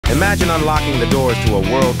Imagine unlocking the doors to a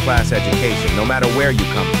world-class education, no matter where you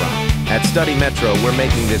come from. At Study Metro, we're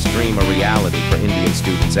making this dream a reality for Indian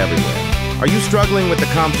students everywhere. Are you struggling with the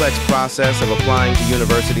complex process of applying to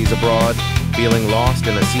universities abroad? Feeling lost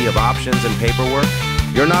in a sea of options and paperwork?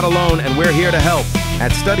 You're not alone, and we're here to help.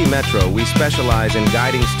 At Study Metro, we specialize in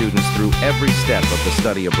guiding students through every step of the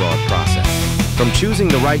study abroad process. From choosing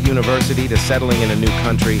the right university to settling in a new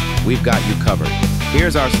country, we've got you covered.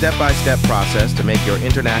 Here's our step-by-step process to make your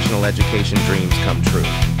international education dreams come true.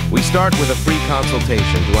 We start with a free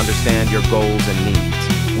consultation to understand your goals and needs.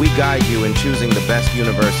 We guide you in choosing the best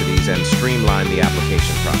universities and streamline the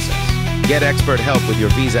application process. Get expert help with your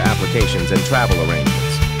visa applications and travel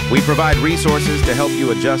arrangements. We provide resources to help you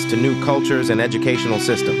adjust to new cultures and educational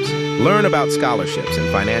systems. Learn about scholarships and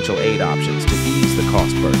financial aid options to ease the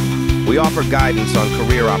cost burden. We offer guidance on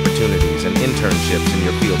career opportunities and internships in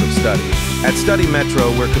your field of study. At Study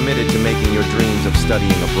Metro, we're committed to making your dreams of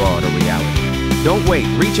studying abroad a reality. Don't wait,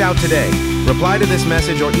 reach out today. Reply to this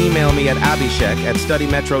message or email me at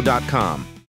abhishek@studymetro.com.